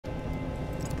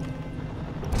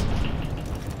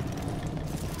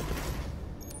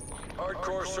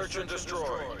Hardcore search and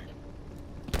destroy.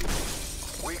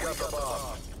 We got the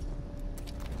bomb.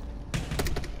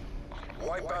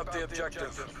 Wipe out the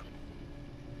objective.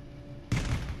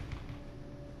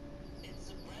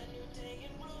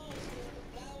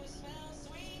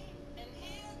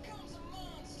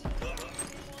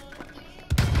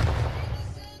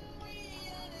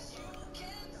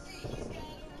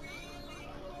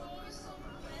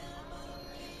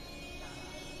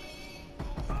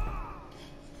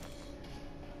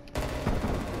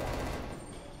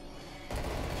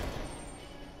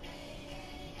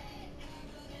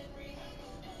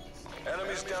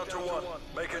 Enemies down to 1.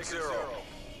 Make it 0.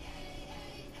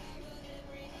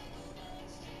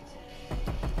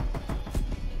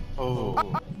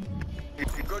 Oh.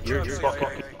 Good job,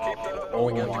 CIA. Keep that up when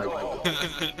we get to goal.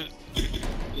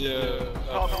 Yeah.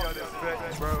 Copy on this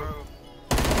bitch, bro.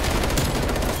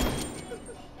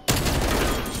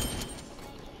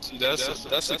 See,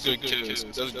 that's a good kill. That's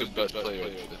a good best play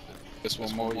right there. Guess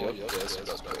one more. Yep. Yeah, that's the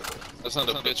best play. That's not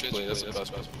a bitch play. That's the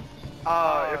best play. If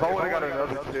I would've got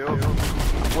another kill, I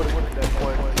would've won that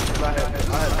point. Cause I had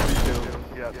 3 kills.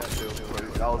 Yeah, 2. But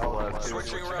that was the last kill.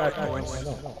 Switching rounds.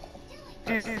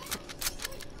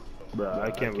 Bruh, I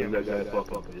can't believe that guy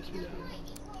fucked up this video.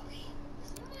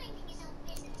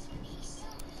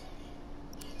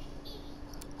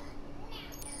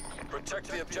 Protect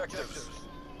the objectives.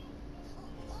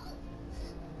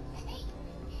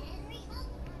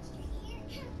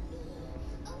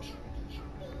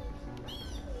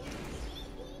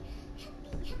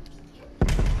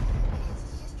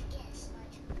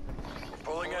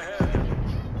 Pulling ahead.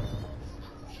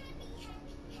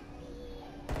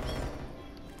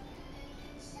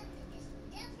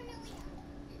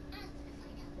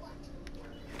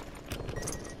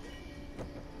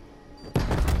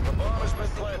 The bomb has been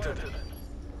planted.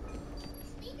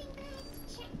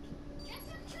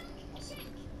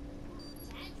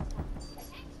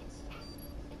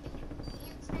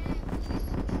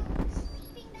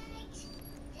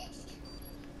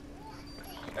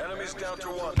 Enemies down to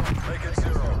 1. Make it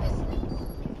 0.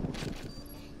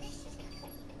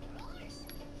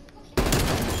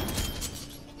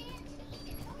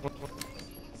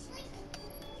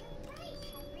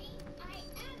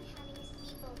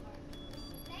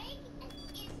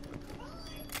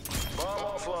 Bomb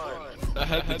offline. I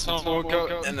had the time to work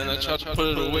out, and then I tried to put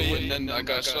it away, and then I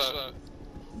got shot.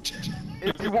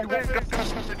 If you want to go to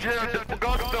the jail, just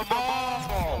go to the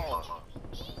mall.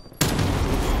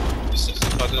 This is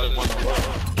I did it one on one.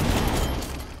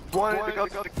 Want to go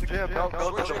to the gym, don't go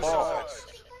to the Switching mall. sides.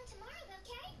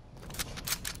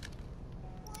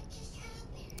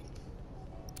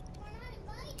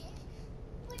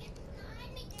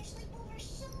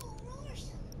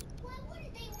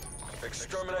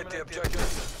 Exterminate the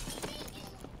objective.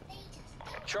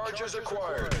 Charges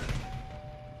acquired.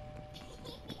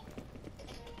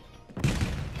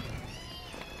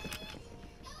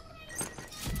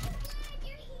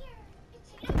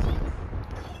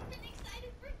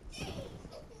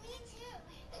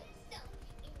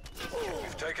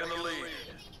 We've taken the lead.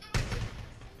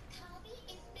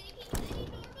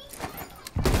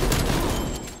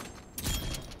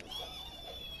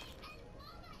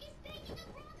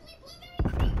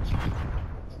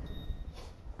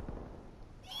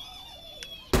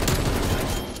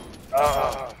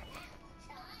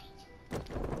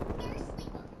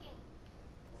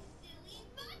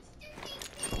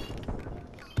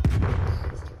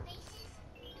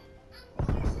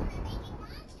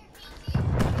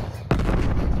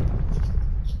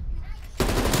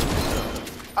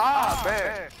 Ah,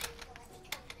 man.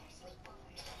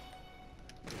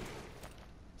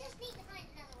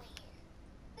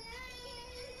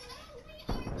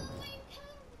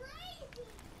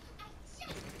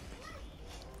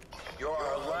 You're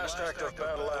our last active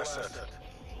battle asset.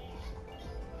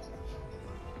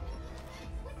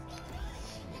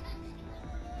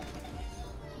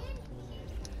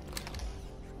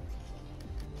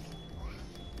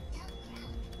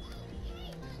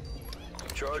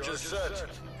 Charges set.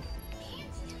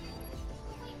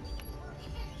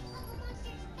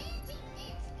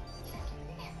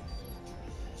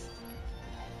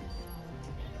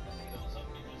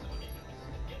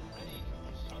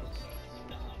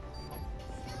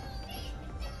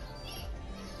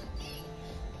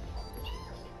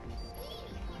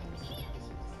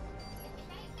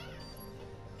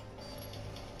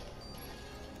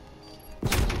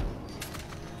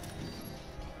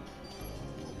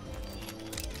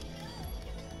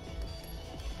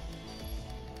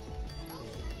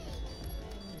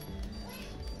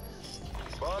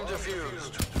 Bomb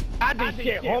defused. I did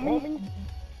shit, homie.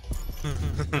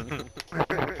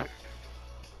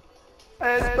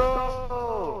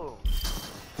 Esto!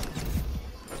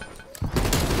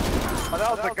 Oh, that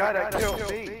was the guy that killed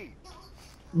me.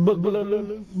 Bro, you're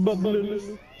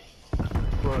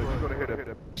gonna hit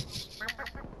him.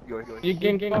 You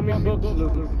can call me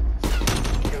Boogaloo.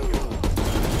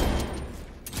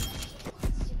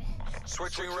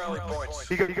 Switching rally points.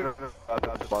 He gonna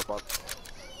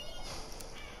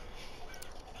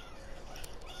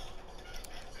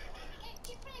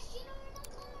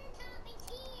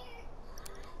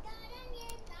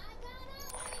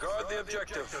Guard the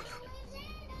objective.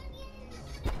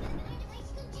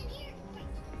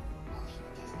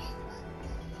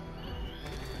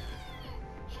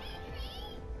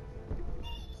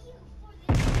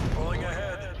 Pulling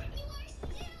ahead.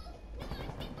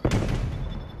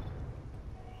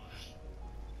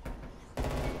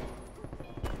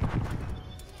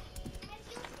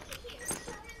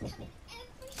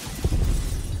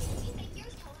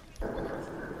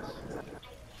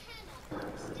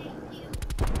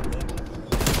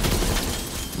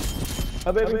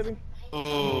 Hi, baby.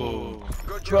 Oh.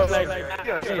 Good Bro, job. like,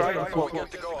 Before we get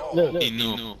to go home. look. He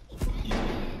knew.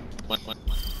 One.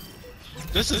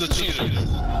 This is a cheater.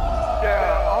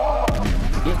 Yeah, oh.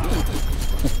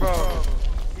 Bro.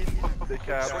 He's the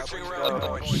cap. Switching rally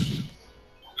points.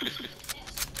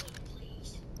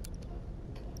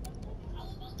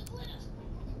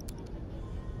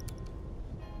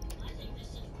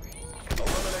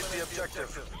 Eliminate the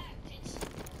objective.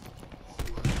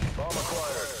 Bomb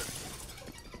acquired.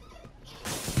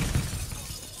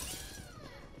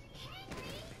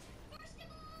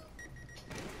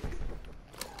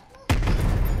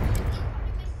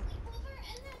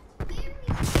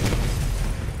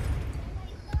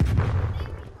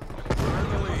 We're in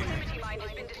the lead. Security line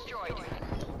has been destroyed.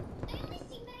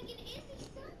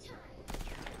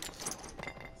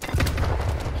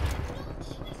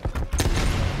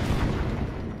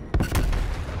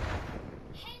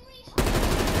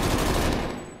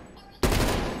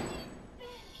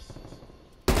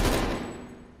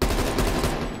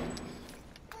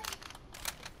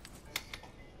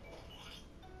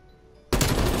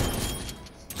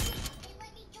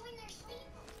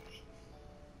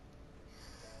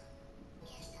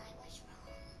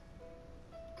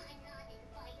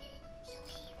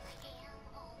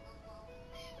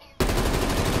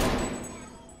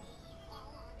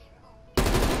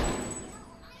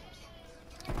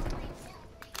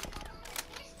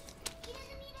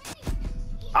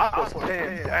 I was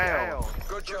pinned down.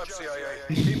 Good job, CIA.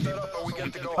 Keep that up or we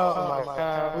get to go home. Oh my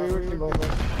god, we were going.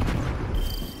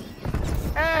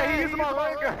 Hey, he used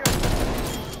my gun.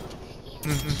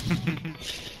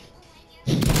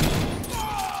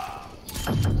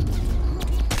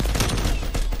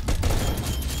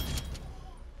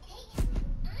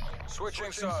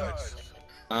 Switching sides.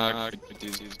 Could do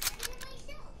these.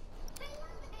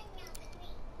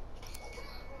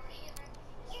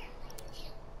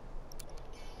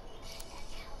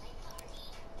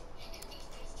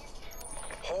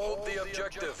 Hold the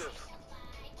objective.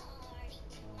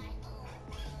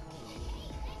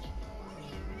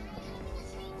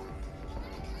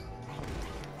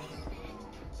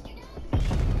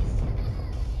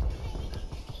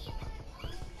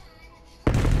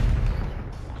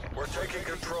 We're taking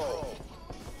control.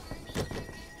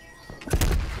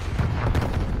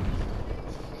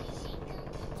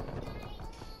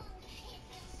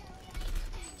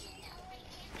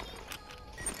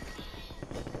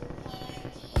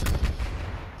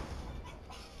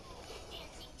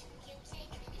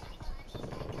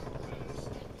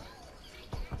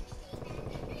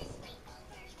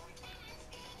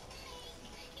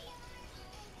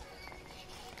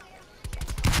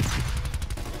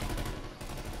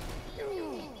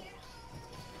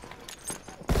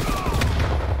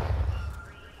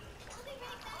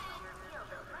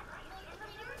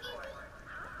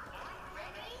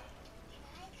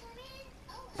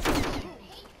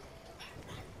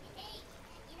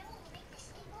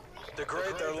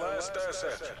 Degrade their last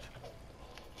asset.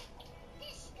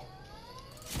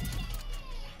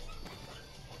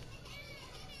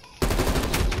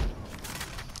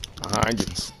 Behind you.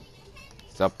 It's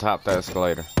up top the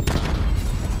escalator.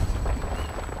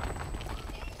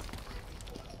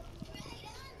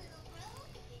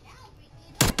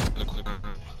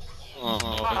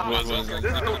 Oh, it wasn't.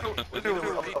 This dude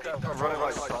was running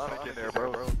like Sonic in there,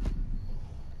 bro.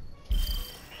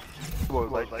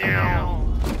 Was like, damn.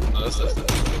 No, that's something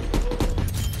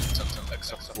like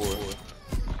something for.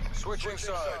 Switching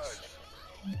sides.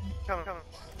 Come.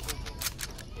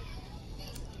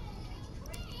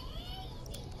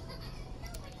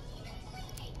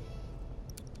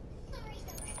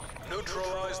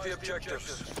 Neutralize the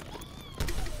objectives.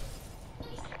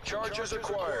 Charges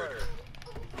acquired.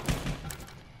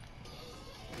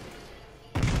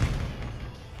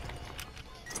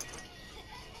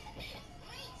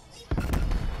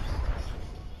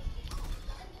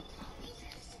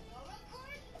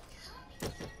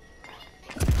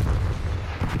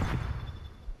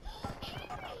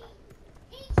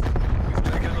 We've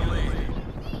taken the lead.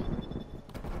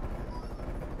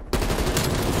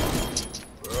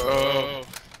 Bro.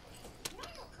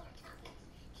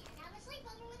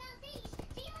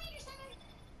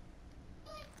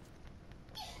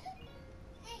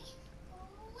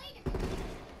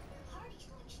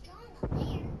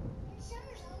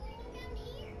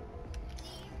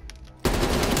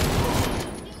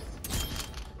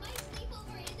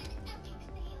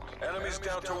 Enemies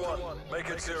down to 1. Make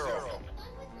it 0.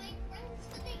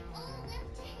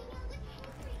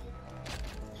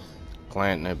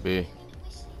 Planting that B.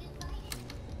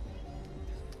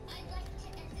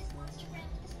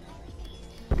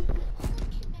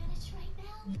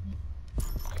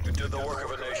 You did the work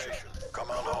of a nation. Come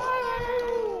on home.